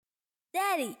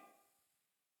Daddy,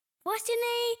 what's your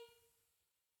name?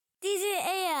 DJ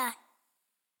AI.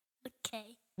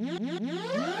 Okay.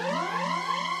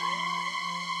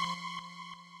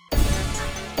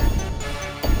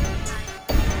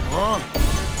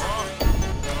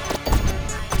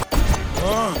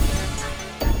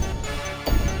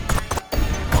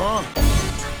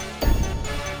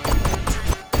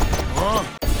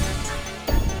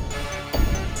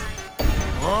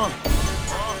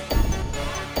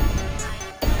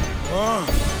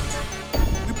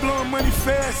 We blowing money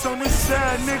fast on this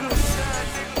side, nigga.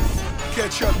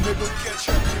 Catch up, nigga. Catch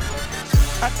up,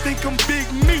 nigga. I think I'm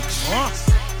Big Meech.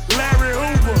 Larry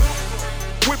Hoover.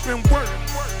 Whipping work.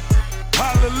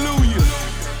 Hallelujah.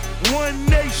 One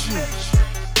nation.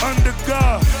 Under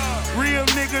God. Real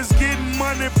niggas getting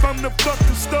money from the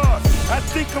fucking start. I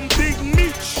think I'm Big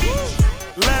Meech.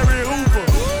 Larry Hoover.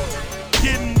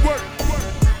 Getting work.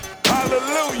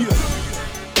 Hallelujah.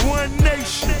 One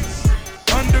nation.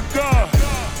 Under God.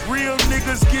 Real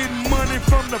niggas getting money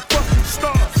from the fucking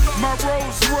start. My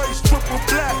Rolls Royce triple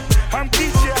black. I'm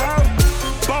Geechee out.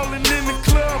 Ballin' in the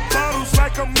club, bottles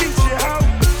like I'm Meechee out.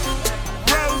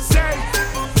 Rose,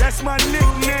 that's my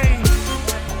nickname.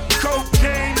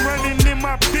 Cocaine running in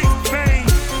my big vein.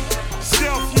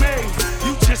 Self-made,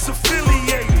 you just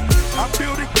affiliated. I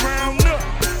built it ground up,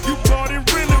 you bought and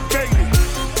renovated.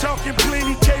 Talking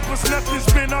plenty capers, nothing's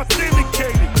been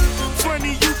authenticated.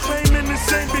 Funny you claiming the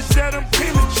same bitch that I'm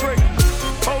penetrating.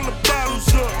 Hold the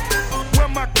bottles up, where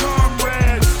my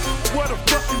comrades? What a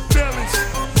fucking felons,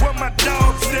 what my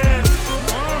dog said.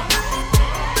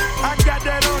 I got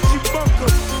that Archie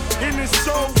Bunker, and it's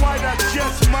so white I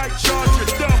just might charge a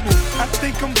double. I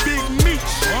think I'm Big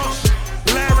Meech,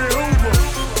 Larry Hoover,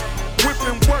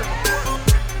 whipping work.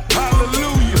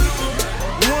 Hallelujah,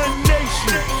 one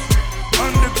nation,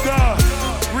 under God.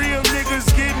 Real niggas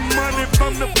getting money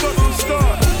from the fucking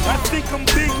start. I think I'm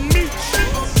Big Meech,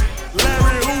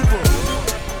 Larry Hoover,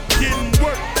 getting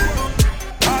work.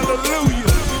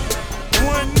 Hallelujah,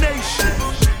 one nation,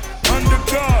 under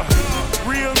God.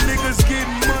 Real niggas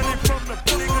getting money from the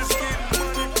niggas getting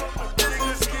money from the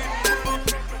niggas getting money from the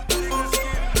niggas getting.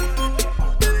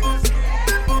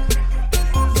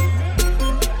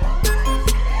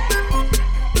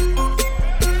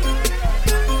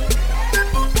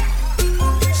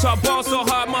 So I ball so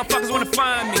hard, motherfuckers wanna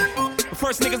find me. But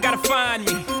first niggas gotta find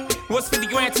me. What's 50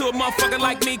 grand to a motherfucker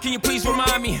like me? Can you please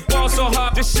remind me? Ball so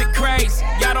hard, this shit crazy.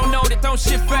 Y'all don't know that don't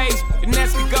shit phase. The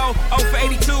Nets could go 0 for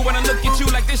 82 when I look at you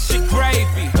like this shit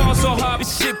gravy. Ball so hard,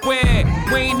 this shit weird.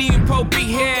 We ain't even Pope be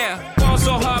here. Ball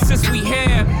so hard since we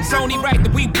here. It's only right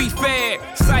that we be fair.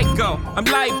 Psycho, I'm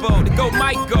liable to go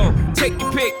Michael. Take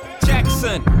your pick.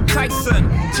 Jackson, Tyson,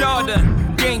 Jordan,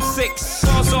 Game 6.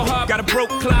 Ball so hard, got a broke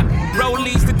clock.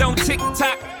 Rollies that don't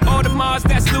tick-tock. All the Mars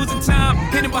that's losing time.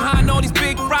 Hidden behind all these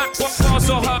big rocks. Ball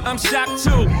so hard, I'm shocked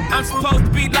too. I'm supposed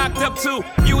to be locked up too.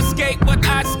 You escape, but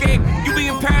I escape. You be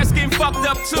in Paris getting fucked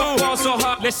up too. Ball so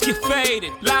hard, let's get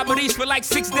faded. Liberties for like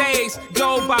 6 days.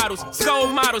 Gold bottles, soul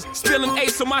models. Spilling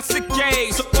ace on my sick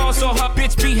days. So ball so hard,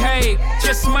 bitch behave.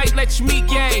 Just might let you meet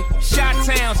gay. Shot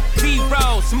towns,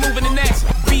 B-rolls, moving the next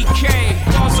BK.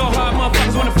 Ball so hard,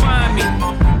 motherfuckers wanna find me.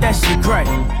 That shit crack.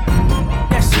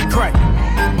 That shit crack.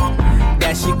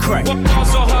 That shit crack. Ball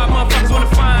so hard, motherfuckers wanna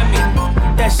find me.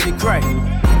 That shit crack.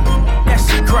 That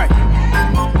shit crack.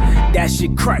 That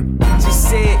shit crack. She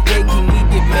said, yeah, can we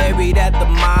get married at the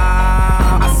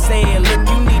mall? I said, look,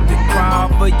 you need to crawl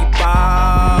for your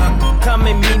bar. Come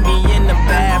and meet me in the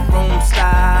bathroom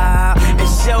style and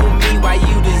show me why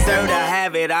you deserve to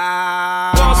have it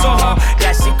all. Ball so hard.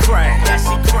 That shit crack. That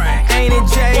shit crack. Ain't it,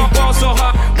 Jay? Ball so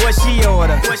hard. What she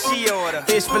order? What she order?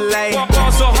 Fish fillet.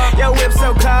 Ball so hard. Your whip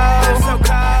so cold. So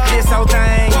cold. This whole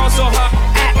thing. Ball so hard.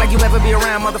 Act like you ever be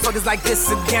around motherfuckers like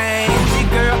this again. She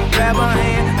girl, grab her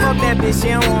hand. Fuck that bitch, she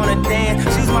don't wanna dance.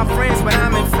 She's my friends, but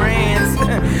I'm in France.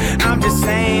 I'm just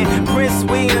saying, Prince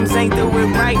Williams ain't do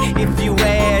it right if you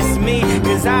ask me.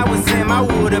 Cause I was him, I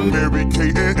would've married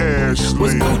Kate and Ashley.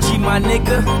 Was Gucci my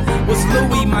nigga? Was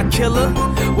Louis my killer?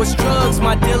 Was drugs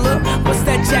my dealer? What's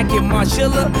that jacket,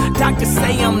 Margilla? Doctors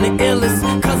say I'm the illest,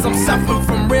 cause I'm suffering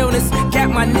from realness. Got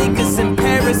my niggas in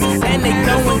Paris, and they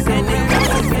going, and they going.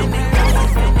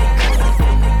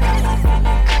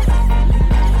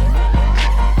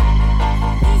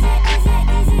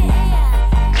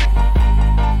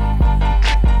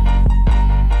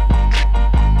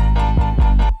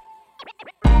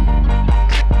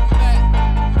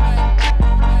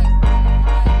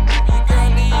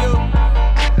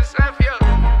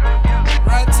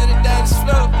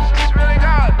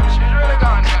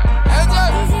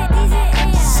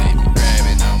 See me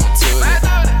grabbing on my tootie.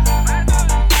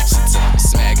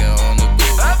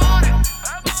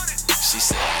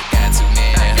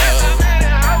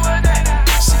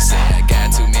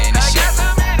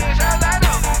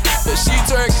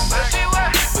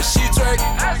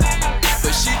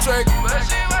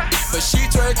 twerk, but she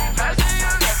twerk,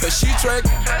 but she twerk,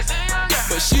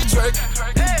 but she twerk,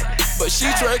 but she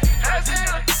twerk,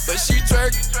 but she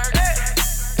twerk.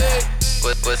 Hey.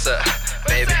 What's up,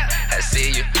 baby? I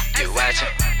see you watching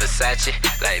Versace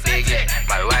like Biggie.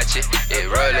 Might watch it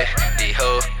rollin'. The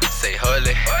hoe say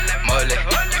holy moly,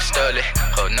 you stole it.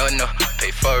 Oh no,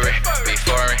 pay for it. We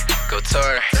foreign, go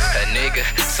touring. A nigga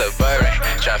suburban,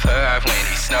 drop her off when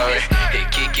he snoring.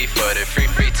 Hit Kiki for the free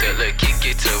till look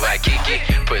Kiki to Waikiki.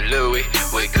 Put Louis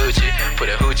with Gucci, put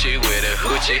a hoochie with a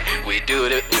hoochie. We do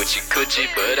the hoochie coochie,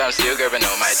 but I'm still grabbing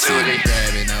on my toolie.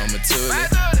 Grabbing on my toolie.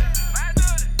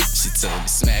 She told me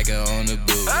smack her on the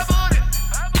booty.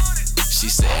 She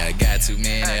said I got too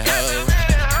many hoes.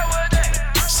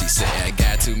 She said I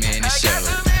got too many shows.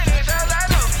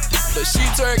 But she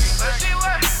twerk,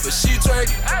 but she twerk,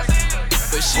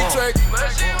 but she twerk,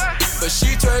 but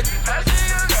she twerk,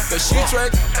 but she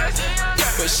twerk,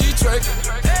 but she twerk,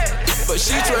 but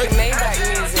she twerk,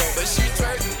 but she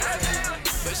twerk,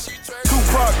 but she twerk.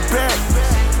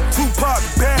 Tupac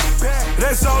back.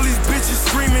 That's all these bitches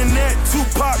screaming at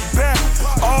Tupac back.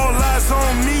 All eyes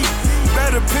on me.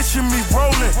 Better picture me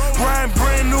rolling, riding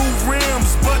brand new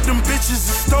rims, but them bitches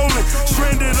are stolen.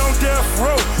 Stranded on death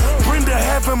row, Brenda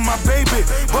having my baby,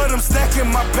 but I'm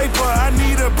stacking my paper. I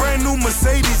need a brand new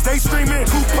Mercedes. They screaming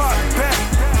Tupac back,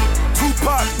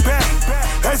 Tupac back.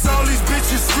 That's all these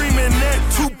bitches screaming at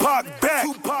Tupac back.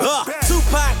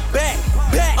 Tupac back.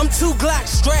 I'm 2 Glock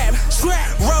strapped.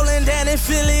 Rolling down in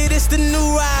Philly, this the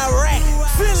new Iraq.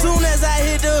 Soon as I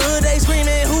hit the hood, they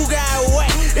screaming who got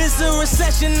whacked. It's a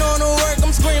recession on the work,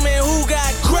 I'm screaming who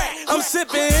got crack. I'm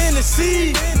sipping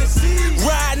Hennessy,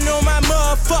 riding on my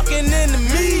motherfucking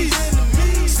enemies.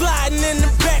 Sliding in the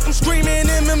back, I'm screaming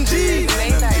MMG.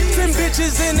 10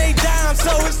 bitches in they dime,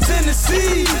 so it's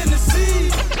Tennessee.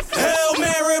 Hail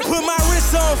Mary, put my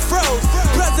wrist on froze.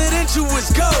 Presidential is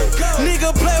gold.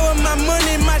 Nigga play with my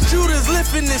money, my shooters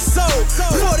lifting his soul.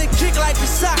 For the kick like a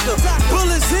soccer,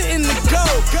 bullets hitting the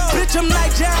goal. Bitch, I'm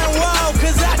like John Wall,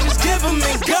 cause I just give him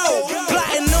and go.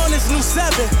 Plotting on this new 7,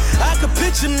 I could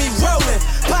picture me rolling.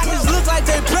 Pockets look like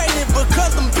they pregnant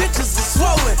because them bitches are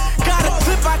swollen. Got a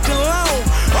clip I can loan,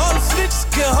 all the snitches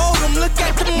can hold them. Look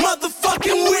at the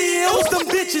motherfucking wheels, them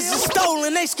bitches are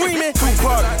stolen. They screaming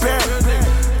Tupac back,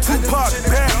 Tupac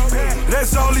back.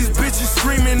 That's all these bitches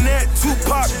screaming at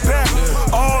Tupac back.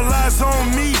 All eyes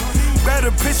on me.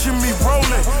 Better picture me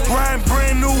rolling, riding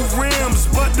brand new rims,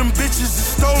 but them bitches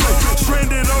are stolen.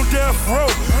 Stranded on death row,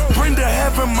 Brenda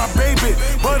having my baby,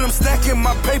 but I'm stacking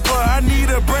my paper. I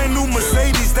need a brand new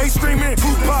Mercedes. They screaming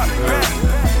Tupac back,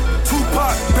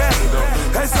 Tupac back.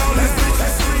 That's all these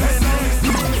bitches screaming.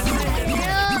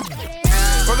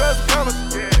 Fuck us some commas,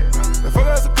 fuck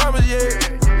us some commas, yeah.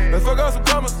 Fuck us some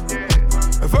commas,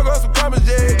 fuck us some commas,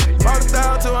 yeah.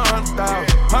 100,000 to 100,000,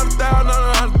 100,000 on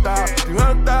 100,000,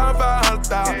 200,000,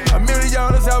 500,000, $1 million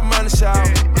help money shout.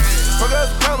 Fuck us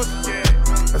some commas,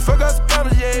 fuck us some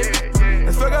commas, yeah.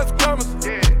 Fuck us some commas,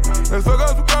 fuck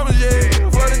us some commas, yeah.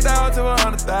 40,000 to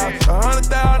 100,000,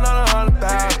 100,000 on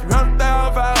 100,000,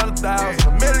 200,000, 500,000,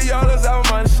 $1 million help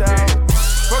money shout.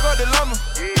 Fuck up the lumber,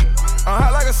 I'm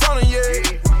hot like a sauna,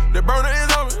 yeah. The burner is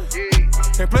on me,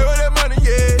 can't play with that money,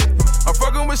 yeah. I'm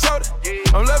fucking with Shorty,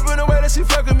 I'm loving the way that she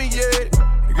fucking me, yeah.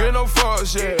 Get no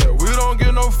fucks, yeah. We don't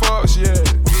get no fucks, yeah.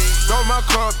 Got my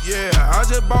cup, yeah. I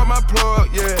just bought my plug,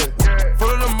 yeah.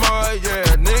 Full of the mud,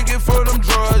 yeah. Nigga get full of them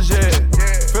drugs, yeah.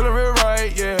 Feeling real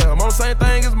right, yeah. I'm on the same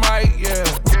thing as Mike, yeah.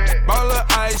 Ball of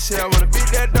ice, yeah. Wanna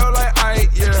beat that dough like Ike,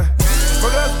 yeah.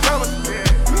 Fuck us some commas,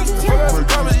 fuck us some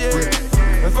commas, yeah.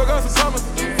 Fuck us some commas,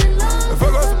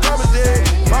 fuck us some commas, yeah.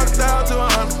 100,000 to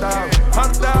 100,000,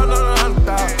 100,000 on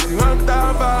 100,000, 200,000,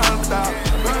 500,000,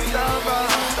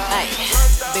 100,000. Ay,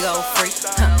 big old freak,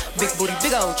 big booty,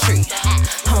 big old tree.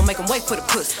 I'ma make him wait for the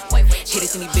pussy. Hit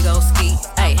it in these big old ski.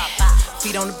 Ay,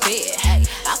 feet on the bed.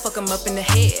 I fuck him up in the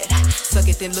head. Suck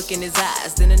it, then look in his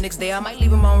eyes. Then the next day I might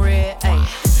leave him on red. Ay,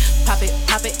 pop it,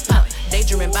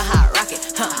 daydreaming by how I rock it.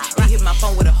 He hit my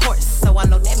phone with a horse, so I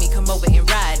know that me come over and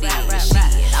ride it.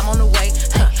 Shit, I'm on the way.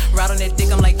 Ride on that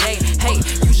dick, I'm like, hey.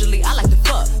 Usually I like to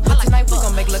fuck, but tonight we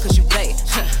gon' make love cause you play.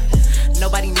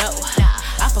 Nobody know.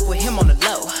 I fuck with him on the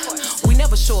low. We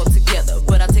never show up together,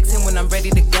 but I text him when I'm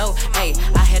ready to go. Ayy,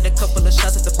 I had a couple of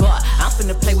shots at the bar. I'm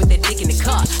finna play with that dick in the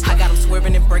car. I got him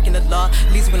swerving and breaking the law.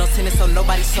 Leaves with no tennis, so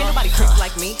nobody saw. Ain't nobody creep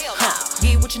like me,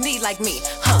 Yeah, what you need like me,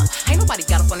 Ain't nobody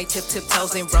got up on they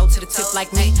tiptoes and roll to the tip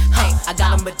like me, I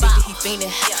got him addicted, he fiending.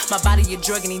 My body a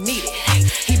drug and he need it.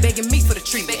 He begging me for the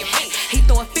treatment. He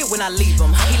throwing fit when I leave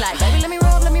him. He like, baby, let me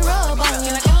rub on you.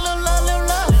 Like, get a little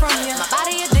love from you. My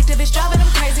body addictive, it's driving him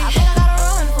crazy. I think I gotta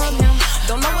run from him.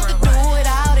 Don't know what to do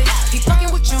without it.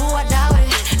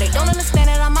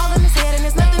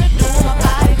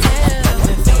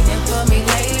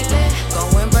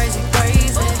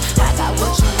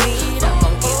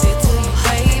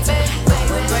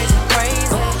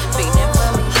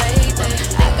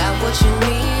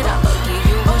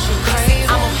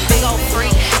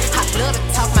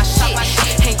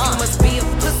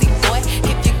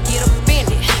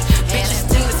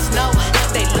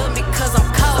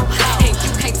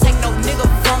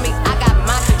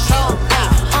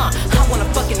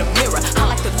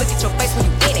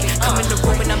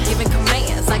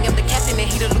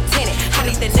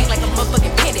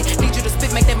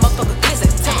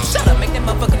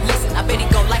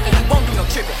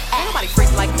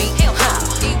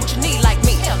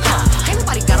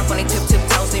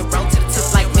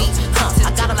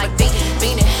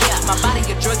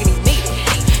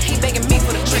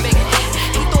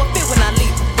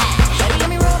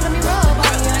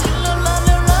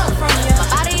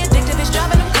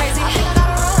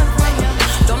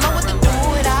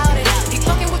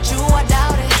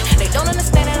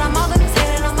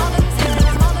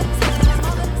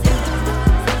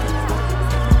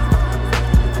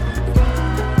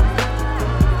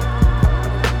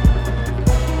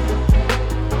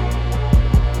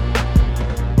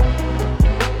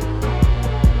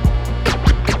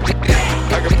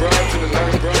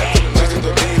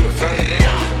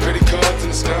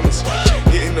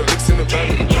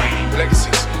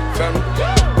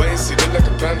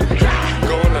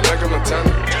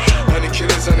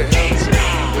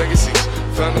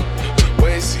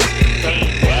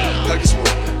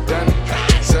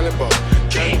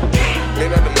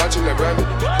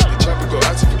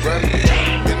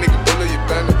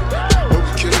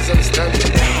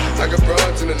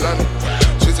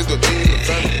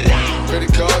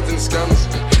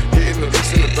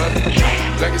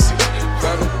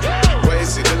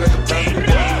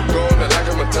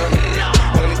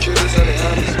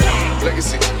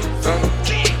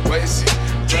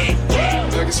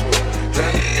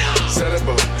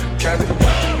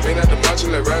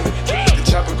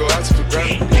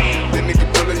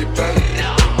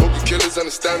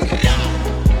 understand me.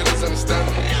 Niggas understand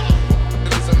me.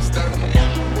 Niggas understand me.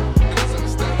 Niggas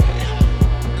understand me.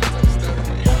 Niggas understand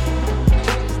me.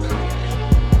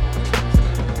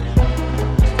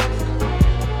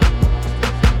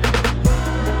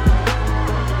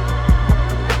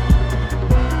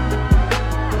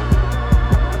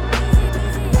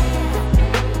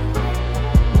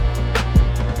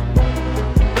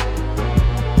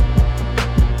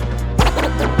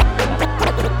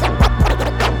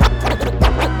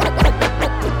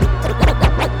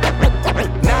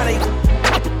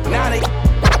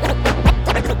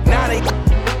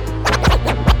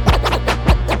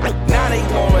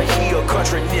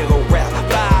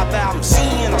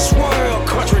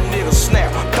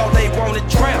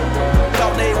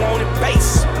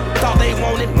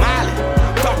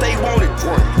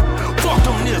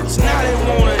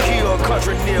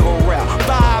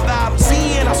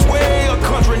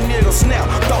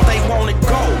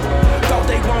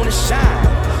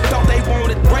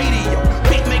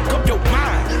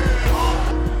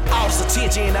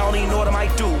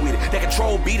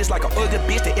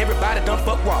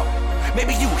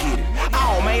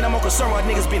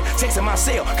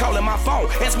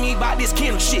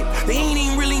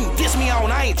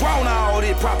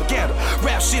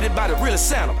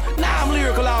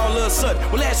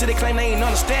 They claim they ain't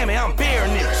understand me, I'm bare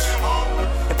niggas.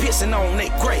 And pissing on they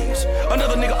graves.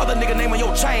 Other nigga name on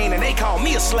your chain and they call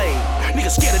me a slave.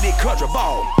 Niggas scared of this country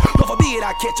ball. Lord forbid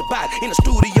I catch a body in the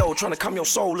studio trying to calm your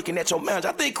soul looking at your manager.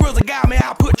 I think Chris a guy, man,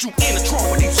 I'll put you in the trunk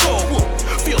with these soul whoop.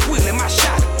 Feel willing my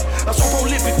shot. I'm so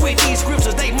prolific with these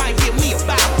scriptures, they might give me a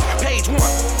Bible. Page 1,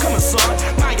 coming son,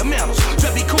 mind your manners.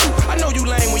 Just be cool. I know you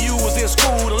lame when you was in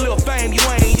school. The little fame you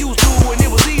ain't used to, and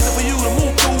it was easy for you to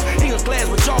move through English class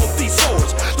with all these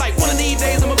swords. Like one of these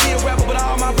days I'ma be a rapper, but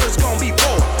all my verses gon' be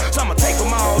poor. So I'ma take from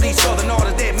all these southern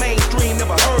artists that mainstream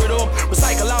never heard of.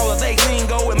 Recycle all of they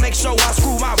lingo and make sure I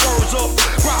screw my words up.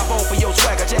 Bravo for your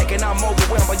swagger jack, and I'm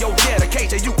overwhelmed by your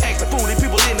dedication. You acting foolish,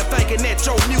 people in the thinking that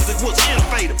your music was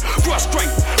innovative.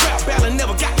 Frustrated, rap battle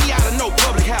never got me out of no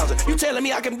public housing. You telling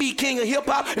me I can be king of hip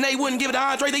hop and they wouldn't give it to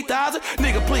Andre 3000?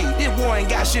 Nigga, please, this war ain't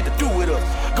got shit to do with us.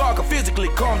 God can physically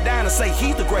calm down and say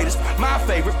he's the greatest, my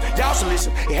favorite. Y'all should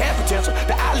listen, it had potential.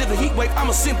 The I live the heat wave,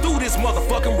 I'ma send through this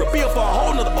motherfucker and reveal for a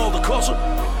whole nother other culture.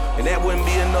 And that wouldn't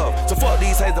be enough. So fuck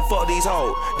these haters and fuck these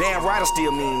hoes. Damn right I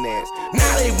still mean that.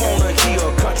 Now they wanna hear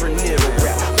a country nigga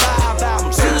rap. 5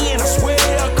 albums in, I swear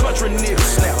a country nigga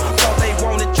snap. Thought they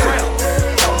wanted trap,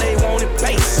 thought they wanted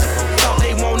bass, thought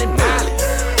they wanted mileage,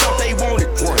 thought they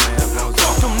wanted work.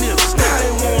 Fuck them niggas. Now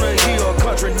they wanna hear a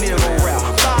country nigga rap.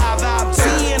 5 albums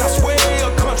in, I swear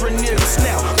a country nigga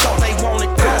snap. Thought they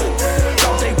wanted gold,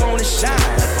 thought they wanted shine,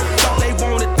 thought they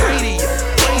wanted radio.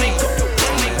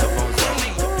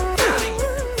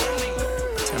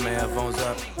 Turn my headphones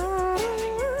up.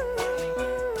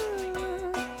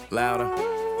 Louder.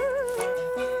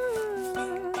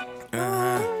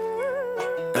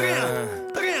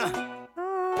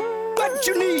 What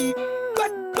you need?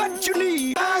 What you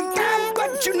need? I got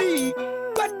what you need.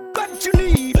 What you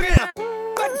need?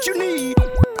 What you need?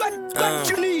 What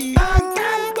you need? I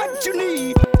got what you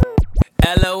need.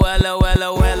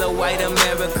 LOL, white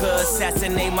America,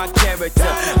 assassinate my character.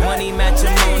 Money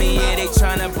matrimony, yeah, they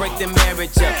tryna break the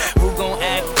marriage up. Who gon'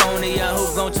 act phony or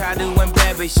who gon' try to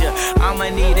embarrass ya? I'ma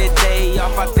need a day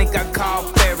off, I think I call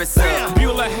Ferris up.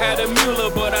 Mueller had a Mueller,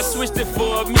 but I switched it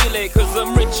for a Miele, cause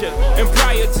I'm richer. And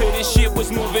prior to this shit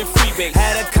was moving freebase.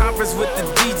 Had a conference with the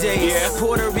DJs, yeah.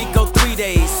 Puerto Rico 3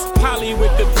 days. Polly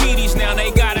with the PDs, now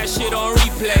they got that shit on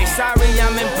replay. Sorry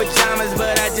I'm in pajamas,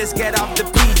 but I just got off the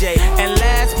PJ. And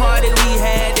last party we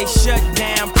had, they shut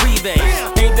down Pre-Base.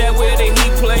 Ain't that where the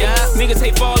heat play? Yeah. Niggas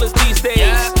hate ballers these days.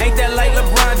 Yeah. Ain't that like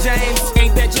LeBron James?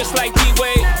 Ain't that just like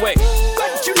D-Wade? Wait.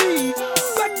 What you need?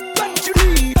 What you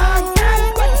need? I got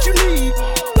what you need.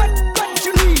 What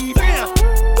you need?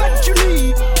 What you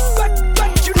need?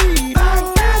 What you need? I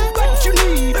got what you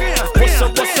need.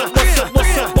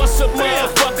 What's up,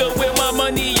 motherfucker? Where my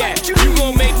money at? You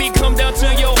gon' make me come down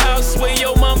to your house where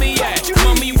your mommy at?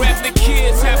 Mommy rap the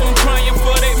kids, have them crying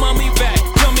for their mommy back.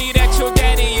 Tell me that your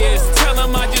daddy is. Tell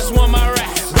them I just want my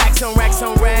racks. Racks on racks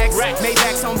on racks.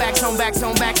 Maybachs on backs on backs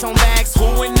on backs on backs.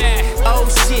 Who in that? Oh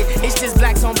shit, it's just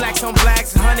blacks on blacks on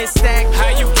blacks. 100 stack. How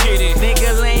you get it?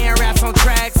 Nigga laying raps on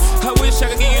tracks. I wish I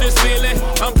could give you this feeling.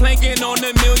 I'm planking on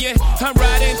the million. I'm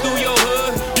riding through your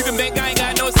hood. You can bet I ain't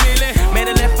got no ceiling. Made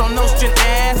a left on Nostrand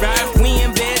Ave. Right. We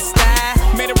in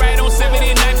Bed-Stuy. Made a right on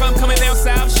 79th. I'm coming down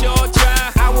South Shore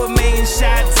Drive. I was made in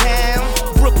Chi-Town.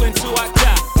 Brooklyn to I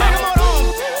got. Take 'em on home.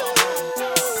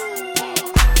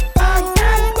 I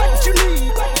got what you need.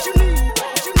 What you need.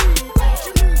 What you need. What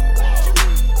you need.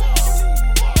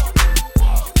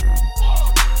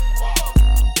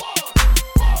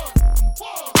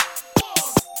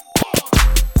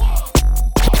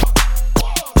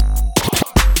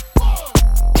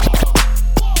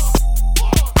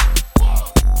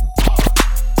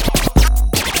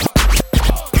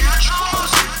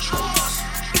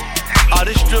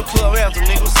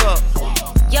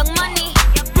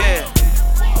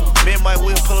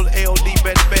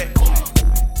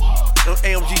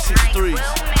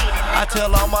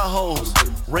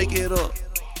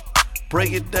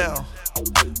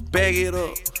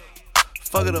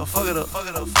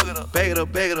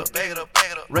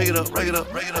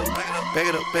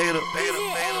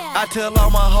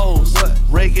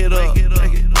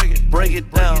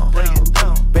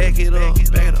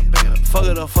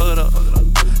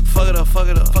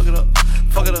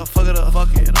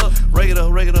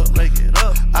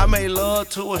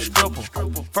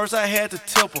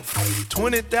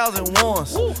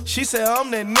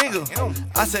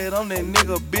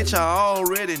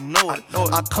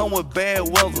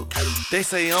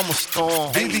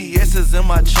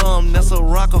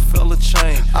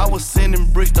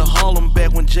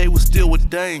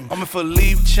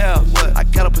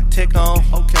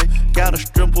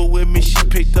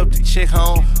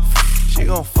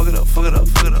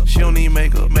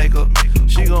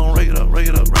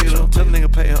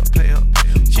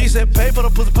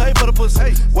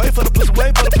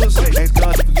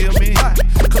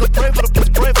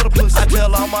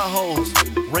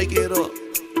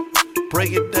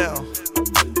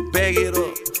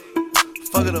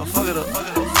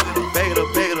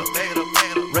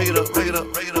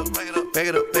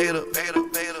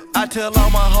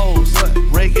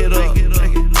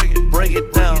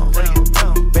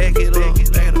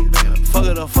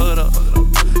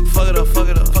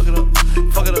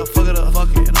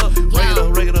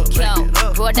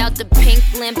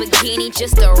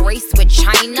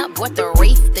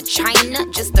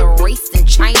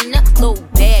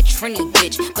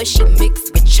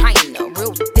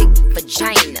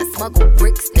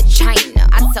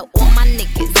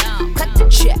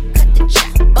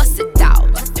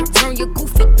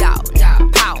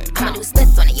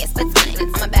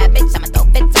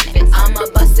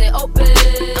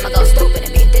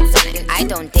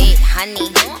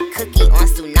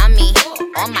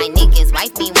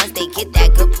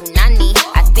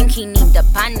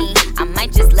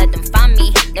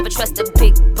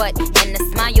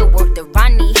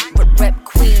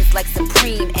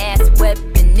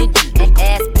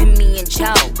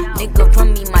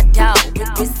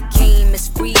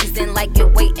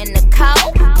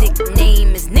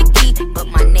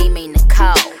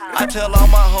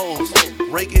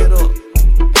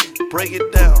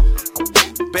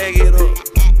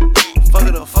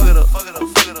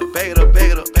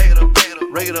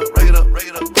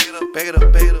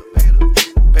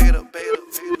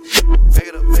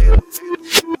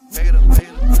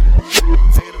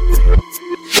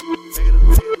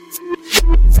 Nobody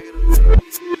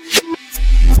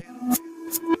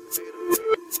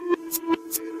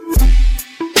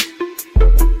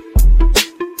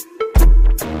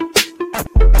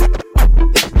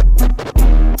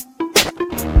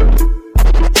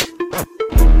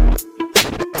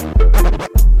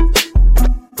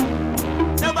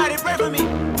pray for me.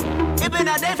 It been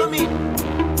a day for me.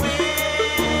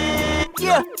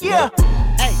 Yeah.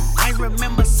 Hey, I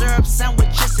remember syrup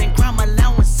sandwiches and crime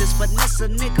allowances. Finesse a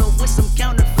nigga with some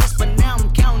counterfeits, but now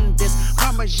I'm counting this.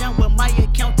 Parmesan where my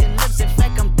accountant lives. In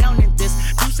fact, I'm down in this.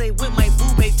 You say with my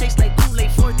boo babe tastes like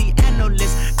Kool-Aid for the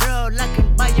analyst. Girl, I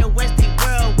can buy your Westie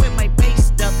world with my base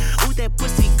stuff. Ooh, that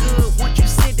pussy good. Once you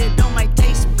sit it on my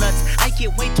taste buds, I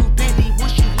get way too petty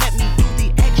once you let me do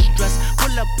the extras.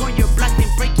 Pull up on your block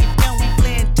and break it down. We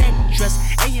playing Tetris.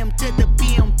 AM to the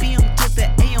PM, PM to the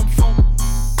AM phone.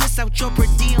 Piss out your per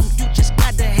diem, you just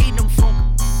gotta hate them phone.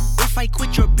 If I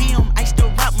quit your BM, I still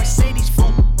rock Mercedes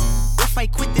phone. If I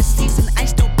quit this season, I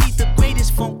still be the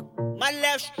greatest phone. My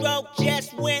left stroke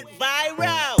just went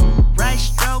viral. Right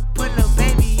stroke put a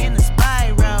baby in a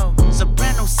spiral.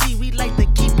 Soprano C, we like to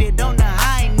keep it on the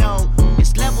high note.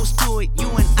 It's levels to it, you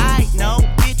and I know.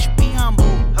 Bitch, be humble.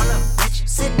 Hold up, bitch.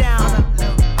 Sit down.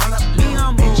 Hold up, be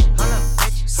humble. Hold up,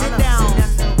 bitch. Sit down.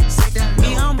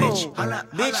 Be humble.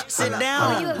 Bitch, sit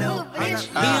down.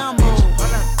 Be humble.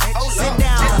 Sit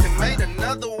down. Made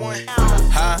another one.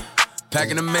 Huh?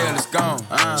 Packing the mail, it's gone.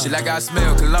 She like I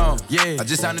smell cologne. Yeah. I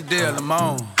just signed a deal, I'm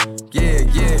on. Yeah.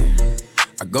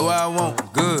 I go where I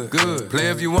want, good. Play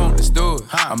if you want, let's do it.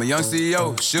 I'm a young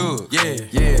CEO, sure. Yeah.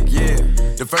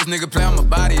 The first nigga play on my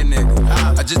body, a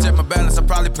nigga. I just check my balance, I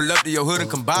probably pull up to your hood and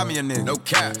come buy me a nigga. No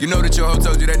cap. You know that your hoe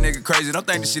told you that nigga crazy. Don't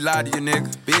think that she lied to you,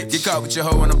 nigga. Bitch. Get caught with your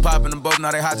hoe when I'm popping them both.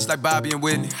 Now they hot just like Bobby and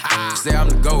Whitney. Say I'm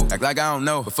the GOAT, act like I don't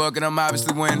know. But fuck it, I'm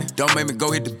obviously winning. Don't make me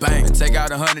go hit the bank and take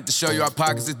out 100 to show you our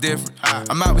pockets is different.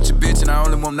 I'm out with your bitch and I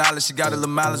only want knowledge. She got a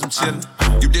little mileage, I'm chillin'.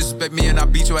 You disrespect me and I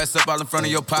beat your ass up all in front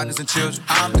of your partners and children.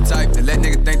 I'm the type that let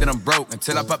niggas think that I'm broke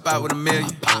until I pop out with $1 million.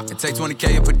 And take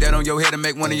 20K and put that on your head and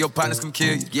make one of your partners come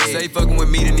kill you. Yeah. Say fucking with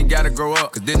me, then he gotta grow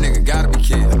up, cause this nigga gotta be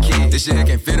killed. This shit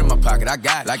can't fit in my pocket, I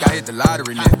got it. Like I hit the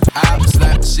lottery, nigga. I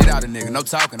slap the shit out of nigga, no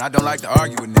talking. I don't like to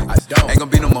argue with niggas. Ain't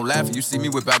gonna be no more laughing. You see me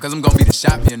whip out, cause I'm gonna be the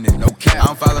shot me a nigga. No cap. I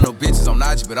don't follow no bitches on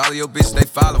IG, but all of your bitches, they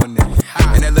following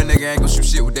nigga. And that little nigga ain't gonna shoot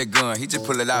shit with that gun. He just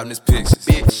pull it out in his pictures.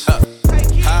 Bitch.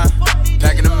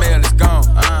 Packing the mail, it's gone.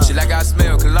 Shit like I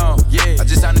smell cologne. Yeah. I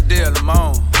just signed a deal, I'm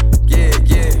on. Yeah,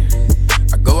 yeah.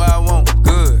 I go where I want,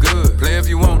 good. Play if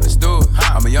you want, let's do it.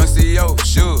 I'm a young CEO,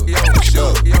 sure.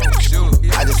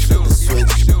 I just flipped the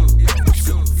switch.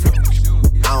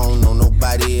 I don't know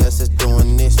nobody else that's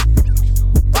doing this.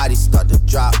 Body start to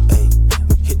drop, ayy,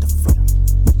 hit the floor.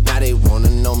 Now they wanna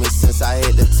know me since I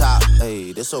hit the top,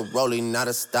 ayy. This a rolling, not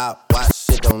a stop. Watch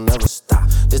shit don't never stop.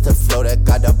 This the flow that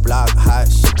got the block hot.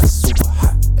 Shit that's super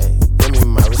hot, ayy. Give me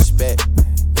my respect,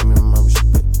 give me my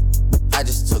respect. I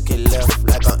just took it left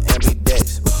like on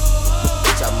ambidex.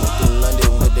 Bitch, I moved to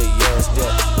London with the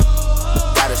Eurojet.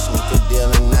 Got a sneaker deal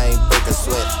and I ain't break a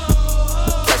sweat.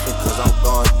 Catch me cause I'm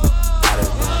gone.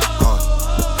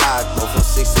 I go from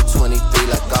 6 to 23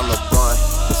 like I'm LeBron.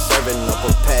 Serving up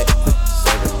a pack.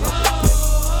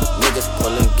 Niggas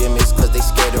pulling gimmicks cause they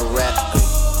scared to rap.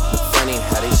 Funny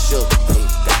how they shook.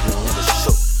 Got me niggas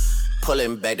shook.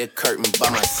 Pulling back the curtain by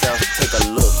myself. Take a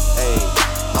look.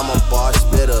 I'm a bar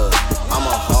spitter. I'm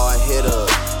a hard hitter.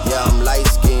 Yeah, I'm light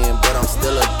skinned, but I'm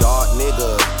still a dark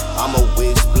nigga. I'm a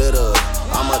wig splitter.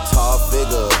 I'm a tall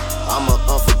figure. I'm a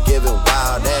unforgiving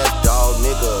wild ass dog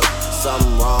nigga.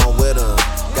 Something wrong with him.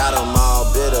 Got them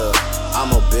all bitter. I'm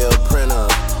a bill printer.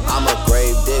 I'm a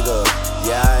grave digger.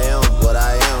 Yeah, I am what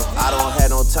I am. I don't have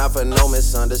no time for no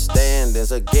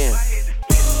misunderstandings again.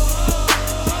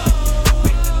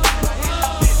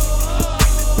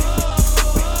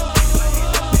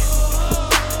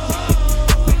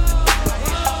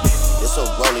 This a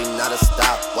rolling, not a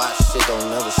stop. Watch shit don't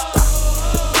never stop.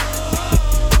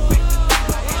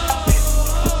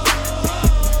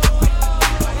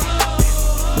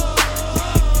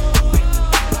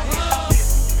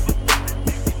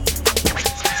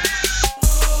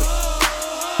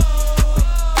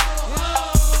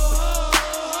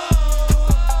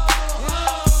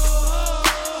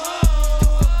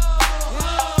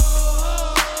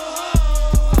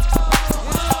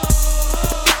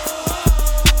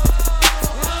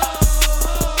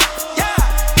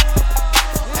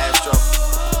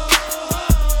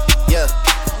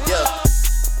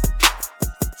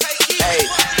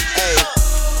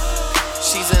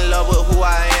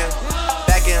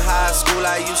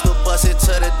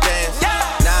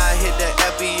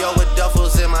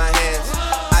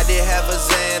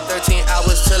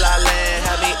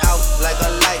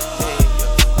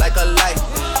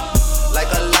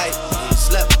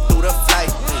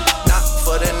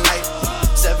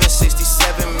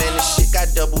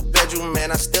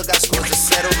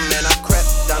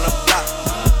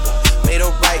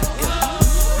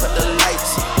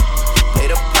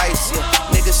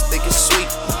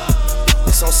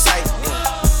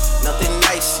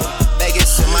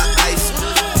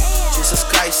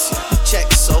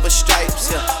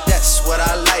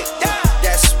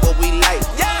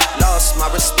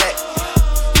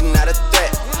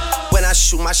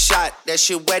 That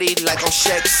shit wetty like on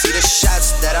Shaq. See the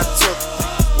shots that I took.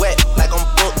 Wet like on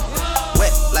Book.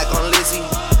 Wet like on Lizzie.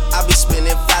 I be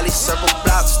spinning valley circle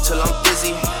blocks till I'm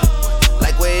busy.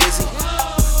 Like where is he?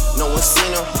 No one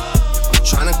seen him. I'm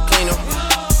tryna clean him.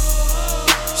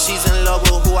 She's in love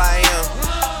with who I am.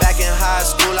 Back in high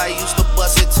school I used to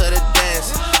bust it to the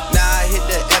dance. Now I hit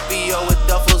the FBO with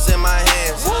duffels in my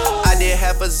hands. I did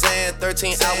half a Zan,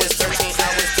 13 hours, 13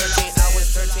 hours, 13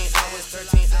 hours, 13 hours,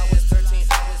 13 hours, 13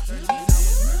 hours, 13 hours.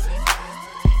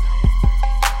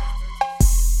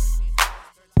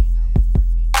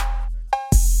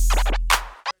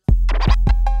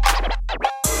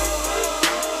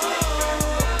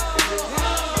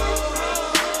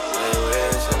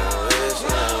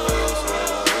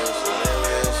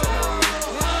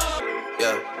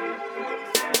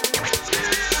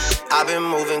 I've been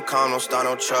moving calm, don't start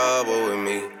no trouble with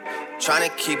me. Trying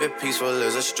to keep it peaceful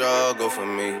is a struggle for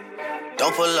me.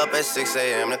 Don't pull up at 6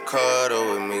 a.m. to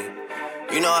cuddle with me.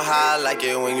 You know how I like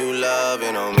it when you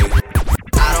loving on me.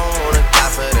 I don't wanna die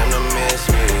for them to miss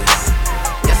me.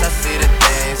 Yes, I see the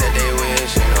things that they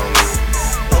wishing on me.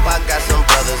 Hope I got some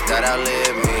brothers that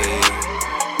outlive me.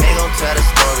 They gon' tell the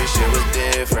story, shit was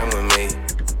different with me.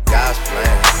 God's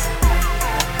plan,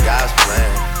 God's plan.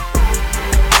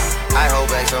 I hold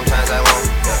back, sometimes I won't,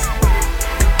 yeah.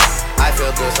 I feel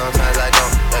good, sometimes I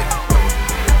don't, yeah.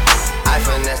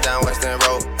 finesse down Western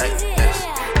Road. Hey, yes.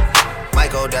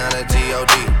 Might go down to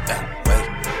G.O.D. Yeah, wait.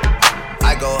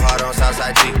 I go hard on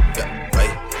Southside G. Yeah,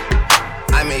 wait.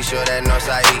 I make sure that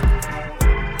Northside eat.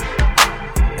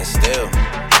 And still,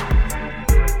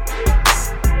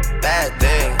 bad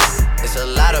things. It's a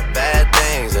lot of bad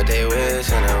things that they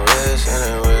wish and they wish and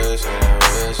they wish and they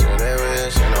wish and they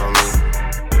wishing on me.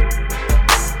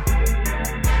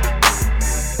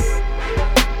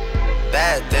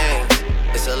 Bad things.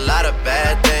 It's a lot of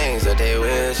bad things that they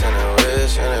wish and they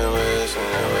wish and they wish and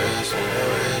they wish and they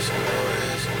wish and they wish and they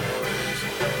wish and they wish.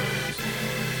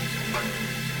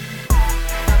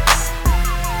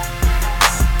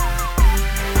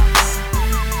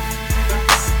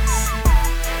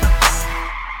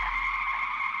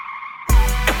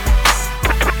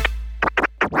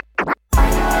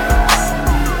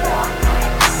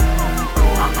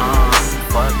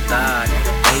 Fuck that.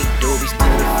 8 doobies to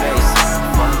the face.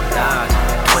 Fuck that.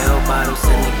 12 bottles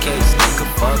in the case. Nigga,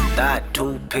 fuck that.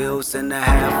 2 pills and a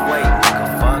halfway. Nigga,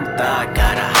 fuck that.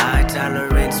 Got a high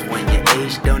tolerance when your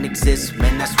age don't exist.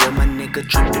 Man, I swear my nigga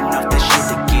tripping off that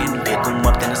shit again. Pick 'em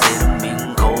up, then I sit 'em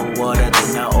in cold water.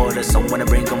 Then I order someone to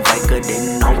bring 'em Vica.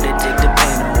 Then hope they take the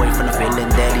pain away from the feeling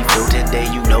that he feel today.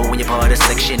 You know when you're part of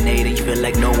Section 8 and you feel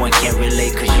like no one can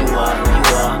relate. Cause you are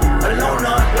a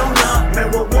loner,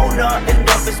 marijuana.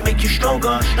 Endorphins make you stronger.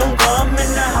 I'm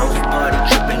in the house party,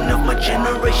 tripping off my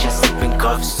generation. Sipping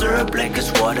cough syrup like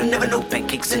it's water. Never no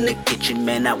pancakes in the kitchen,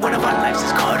 man. Not one of our lives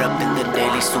is caught up in the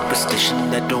daily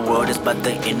superstition that the world is about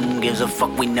to end. Gives a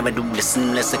fuck, we never do listen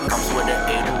unless it comes with an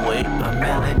 808. A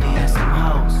melody and some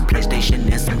house,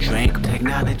 PlayStation and some drink.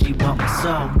 Technology bought my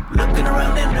soul. Looking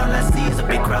around and all I see is a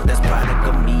big crowd that's product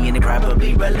of me. And they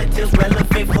probably relatives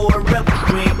relevant for a rebel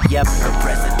dream. Yep, her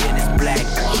president is black.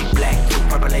 She black,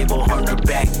 purple label on her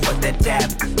back. But that dab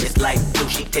is like blue.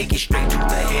 She take it straight to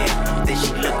the head. Then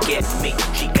she look at me.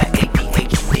 She got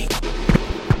ADHD.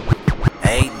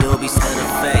 8 doobies to the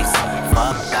face.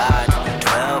 Fuck that.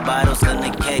 12 bottles in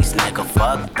the case. Nigga,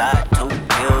 fuck that. 2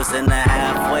 pills and a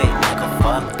halfway. Nigga,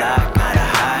 fuck that. Got a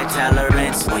high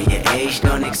tolerance when your age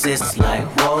don't exist. Like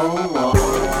whoa, whoa.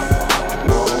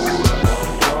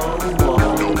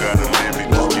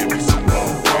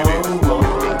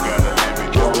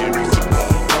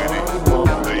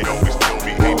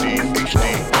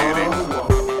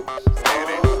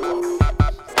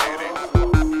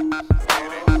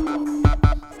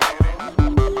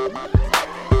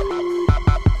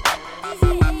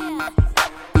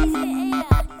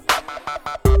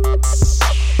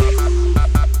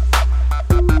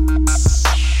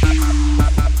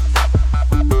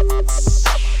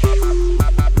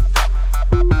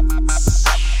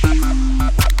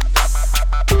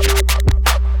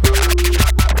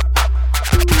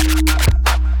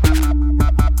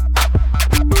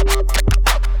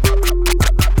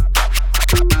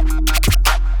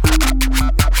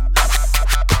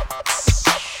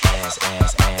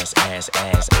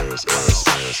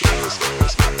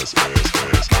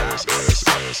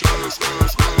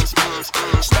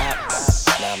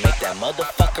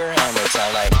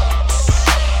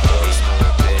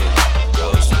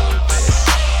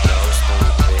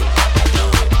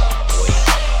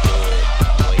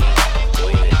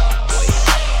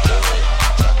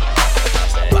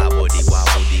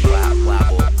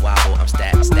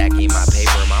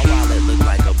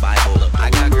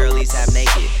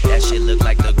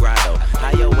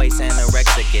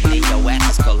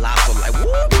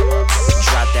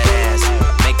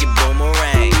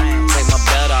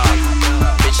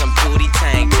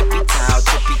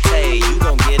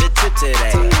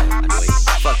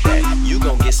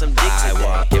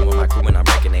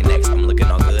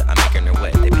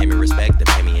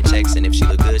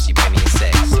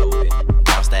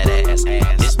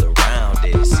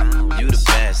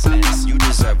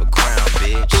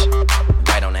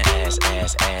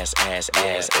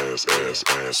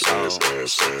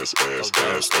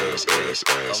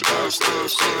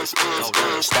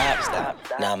 Stop.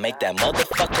 Now make that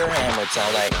motherfucker hammer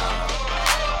sound like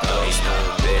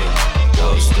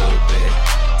go stupid,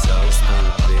 so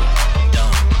stupid,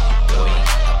 dumb, go it,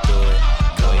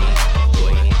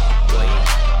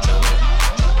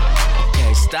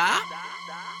 okay, stop.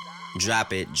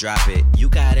 Drop it. You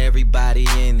got everybody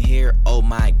in here, oh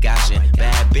my gosh. And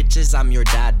bad bitches, I'm your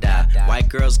dada. White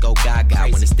girls go gaga.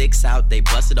 When it sticks out, they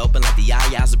bust it open like the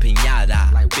yayas of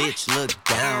pinata. Bitch, look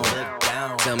down.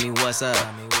 Tell me what's up.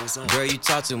 Girl, you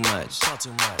talk too much.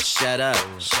 Shut up.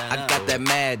 I got that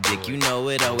mad dick, you know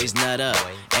it always nut up.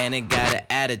 And it got an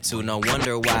attitude, no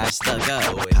wonder why I stuck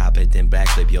up. Pop it, then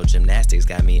backflip, yo, gymnastics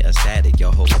got me ecstatic.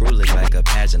 Your whole crew look like a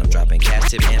pageant. I'm dropping cash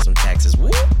tip and some taxes.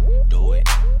 Woo! Do it.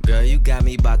 Girl, you got me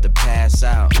me about to pass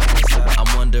out.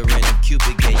 I'm wondering if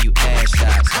Cupid gave you ass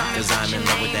shots. Cause I'm in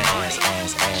love with that ass.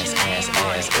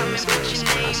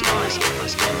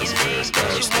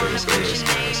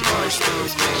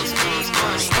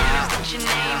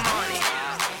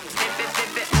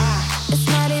 It's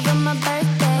not even my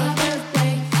birthday,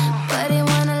 but he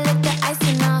wanna lick the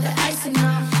icing off.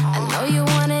 I know you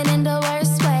want it in the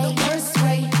worst way.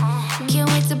 Can't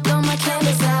wait to blow my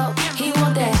candles out. He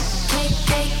want that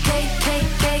cake.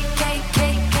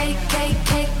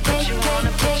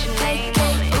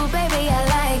 Ooh, baby, I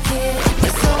like it.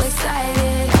 You're so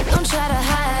excited. Don't try to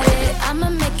hide it. I'ma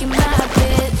make you my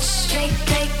bitch.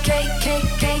 Cake.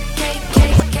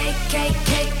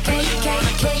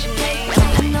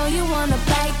 I know you wanna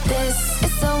bite this.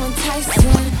 It's so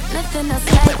enticing. Nothing else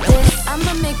like this.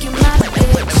 I'ma make you my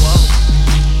bitch.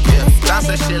 Yeah, bounce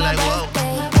that shit like whoa.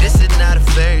 This is not a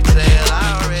fairy tale.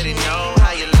 I already know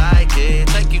how you like it.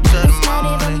 Take you to the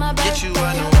mall and get you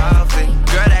a new outfit.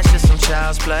 Girl, that's just some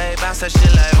child's play. Bounce that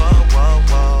shit like whoa.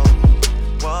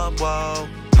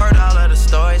 Heard all of the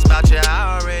stories about you.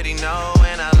 I already know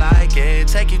and I like it.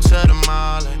 Take you to the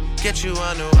mall and get you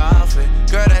a new outfit.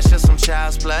 Girl, that's just some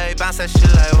child's play. Bounce that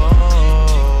shit like whoa.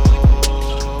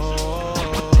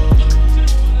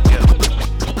 Yeah.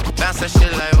 Bounce that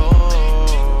shit like whoa.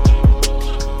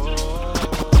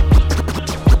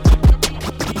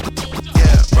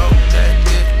 Yeah, wrote that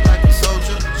dick like a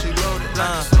soldier. She wrote it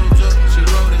like a soldier. She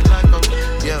wrote it like a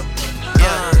yeah.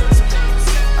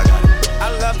 I got it. I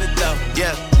love it though.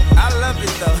 Yeah. I love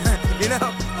it though. You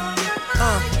know?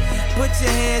 Put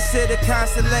your hands to the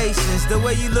constellations. The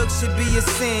way you look should be a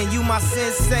sin. You my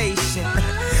sensation.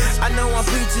 I know I'm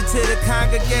preaching to the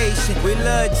congregation. We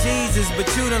love Jesus, but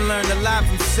you done learned a lot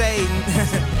from Satan.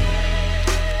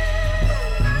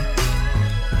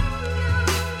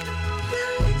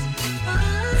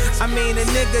 I mean, a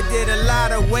nigga did a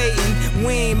lot of waiting.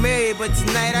 We ain't married, but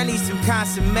tonight I need some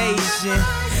consummation.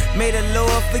 May the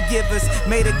Lord forgive us,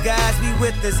 may the gods be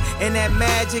with us. In that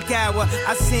magic hour,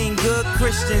 I seen good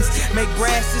Christians make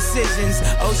brash decisions.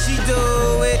 Oh, she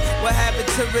do it, what happened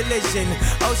to religion?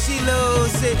 Oh, she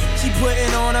lose it, she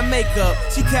putting on her makeup.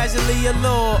 She casually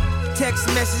allured. Text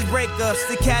message breakups,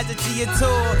 the casualty of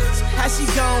tours. How she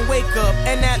gon' wake up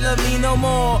and not love me no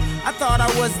more? I thought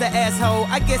I was the asshole,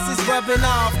 I guess it's rubbing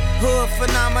off. Hood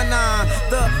phenomenon,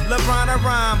 the LeBron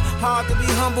rhyme. Hard to be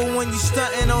humble when you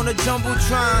stuntin' on a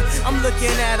jumbotron. I'm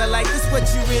looking at her like, this what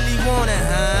you really wanted,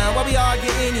 huh? Why we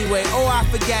argue anyway? Oh, I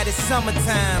forgot it's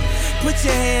summertime. Put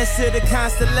your hands to the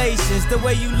constellations. The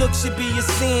way you look should be a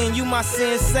sin, you my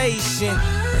sensation.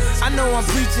 I know I'm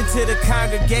preaching to the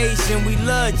congregation. We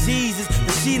love Jesus,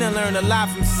 but she done learned a lot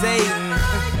from Satan.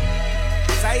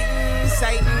 Satan.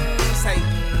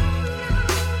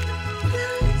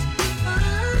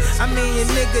 I mean, your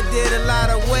nigga did a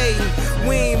lot of waiting.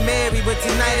 We ain't married, but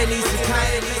tonight it needs to